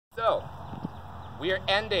we are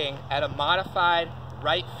ending at a modified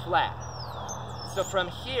right flat. So from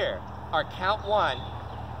here, our count 1,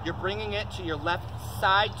 you're bringing it to your left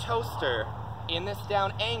side toaster in this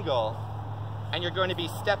down angle, and you're going to be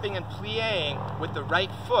stepping and pliéing with the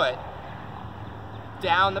right foot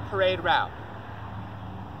down the parade route.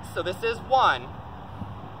 So this is 1.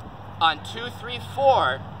 On 2, 3,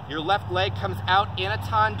 4, your left leg comes out in a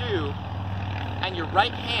tendu, and your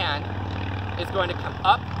right hand is going to come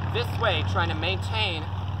up this way, trying to maintain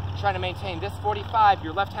this 45.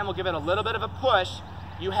 Your left hand will give it a little bit of a push.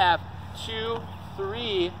 You have 2,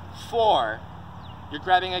 3, 4. You're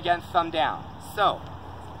grabbing again, thumb down. So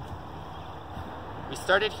we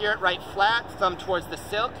started here at right flat, thumb towards the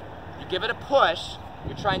silk. You give it a push.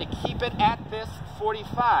 You're trying to keep it at this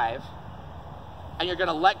 45, and you're going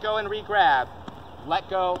to let go and re-grab. Let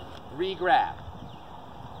go, re-grab.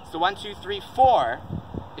 So 1, 2, 3, 4.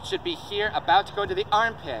 It should be here, about to go to the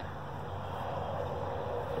armpit.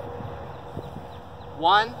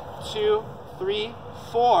 1, 2, 3,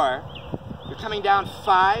 4. You're coming down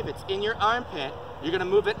 5. It's in your armpit. You're going to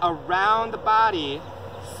move it around the body.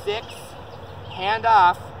 6. Hand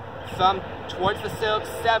off. Thumb towards the silk.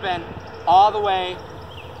 7. All the way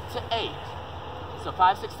to 8. So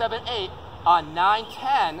 5, 6, 7, 8. On 9,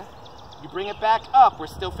 10, you bring it back up. We're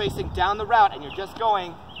still facing down the route, and you're just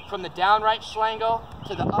going from the down right shlangle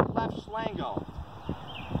to the up left shlangle.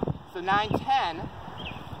 So 9, 10,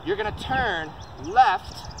 you're going to turn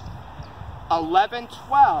left, 11,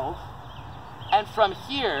 12, and from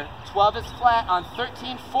here, 12 is flat. On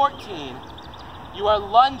 13, 14, you are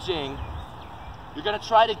lunging. You're going to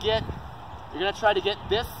try to get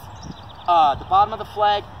this, the bottom of the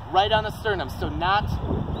flag right on the sternum. So not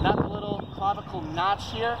the little clavicle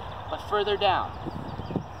notch here, but further down.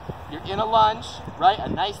 You're in a lunge, right? A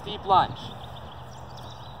nice deep lunge.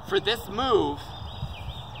 For this move,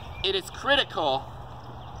 it is critical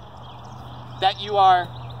that you are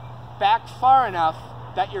back far enough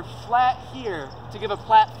that you're flat here to give a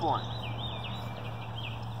platform.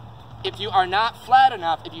 If you are not flat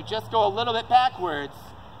enough, if you just go a little bit backwards,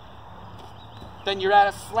 then you're at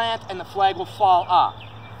a slant and the flag will fall off.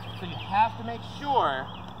 So you have to make sure,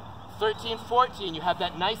 13, 14, you have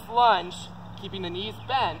that nice lunge, keeping the knees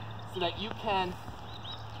bent so that you can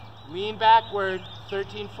lean backward,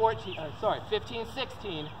 15,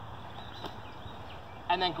 16,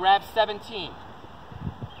 and then grab 17.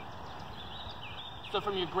 So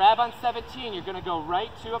from your grab on 17, you're going to go right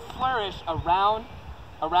to a flourish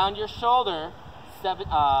around your shoulder,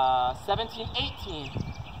 17, 18.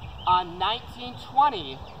 On 19,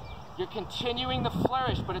 20, you're continuing the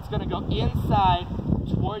flourish, but it's going to go inside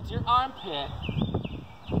towards your armpit,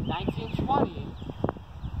 19, 20.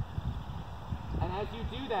 And as you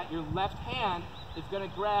do that, your left hand is going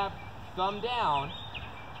to grab thumb down,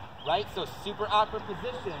 right? So super awkward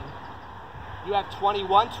position. You have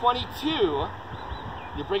 21, 22.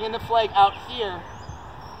 You're bringing the flag out here,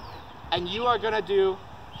 and you are going to do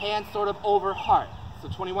hand sort of over heart. So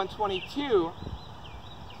 21, 22,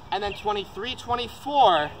 and then 23,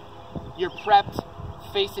 24, you're prepped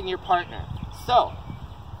facing your partner. So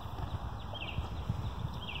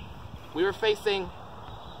we were facing,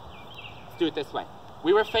 let's do it this way.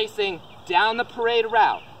 We were facing down the parade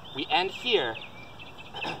route. We end here.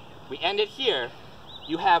 We end it here.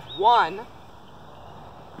 You have 1,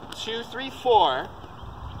 2, 3, 4,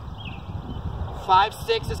 5,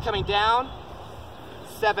 6 is coming down,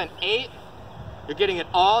 7, 8. You're getting it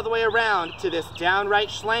all the way around to this downright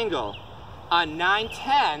shlangle. On 9,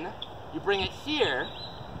 10, you bring it here,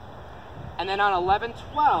 and then on 11,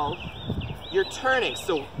 12, you're turning.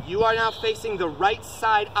 So you are now facing the right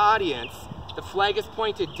side audience. The flag is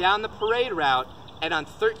pointed down the parade route, and on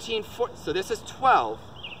 13, 14, so this is 12,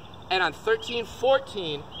 and on 13,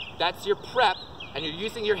 14, that's your prep, and you're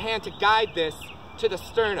using your hand to guide this to the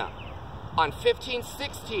sternum. On 15,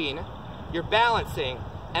 16, you're balancing,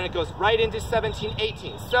 and it goes right into 17,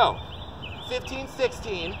 18. So 15,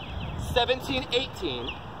 16, 17, 18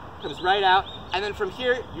 comes right out, and then from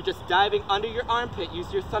here, you're just diving under your armpit. Use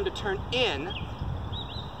your thumb to turn in.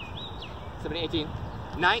 17, 18,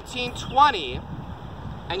 19, 20,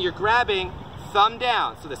 and you're grabbing thumb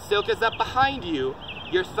down. So the silk is up behind you.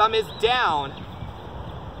 Your thumb is down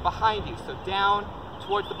behind you, so down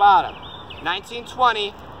towards the bottom. 19,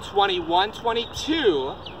 20, 21, 22,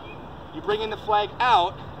 you're bringing the flag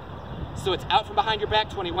out, so it's out from behind your back,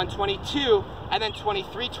 21, 22, and then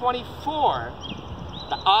 23, 24.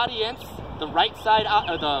 The audience, the right side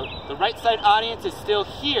audience is still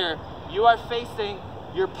here. You are facing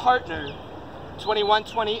your partner, 21,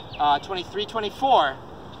 20, 23, 24.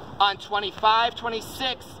 On 25,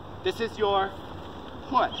 26, this is your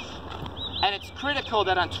push. And it's critical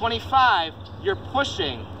that on 25, you're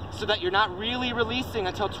pushing so that you're not really releasing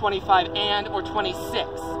until 25 and or 26,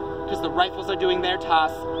 because the rifles are doing their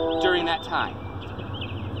toss during that time.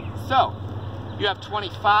 So, you have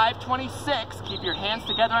 25, 26, keep your hands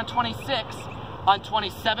together on 26. On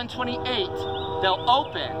 27, 28, they'll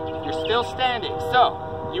open, you're still standing.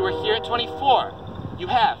 So, you were here at 24. You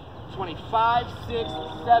have 25, 6,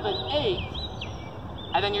 7, 8,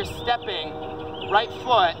 and then you're stepping right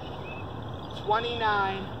foot,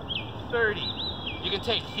 29, 30. You can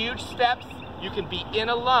take huge steps, you can be in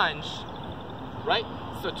a lunge, right?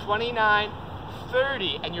 So 29,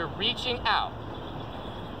 30, and you're reaching out.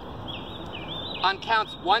 On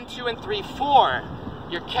counts 1, 2, and 3, 4,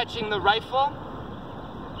 you're catching the rifle.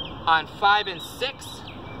 On 5 and 6,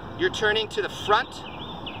 you're turning to the front.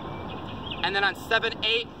 And then on 7,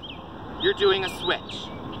 8, you're doing a switch.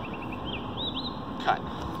 Cut.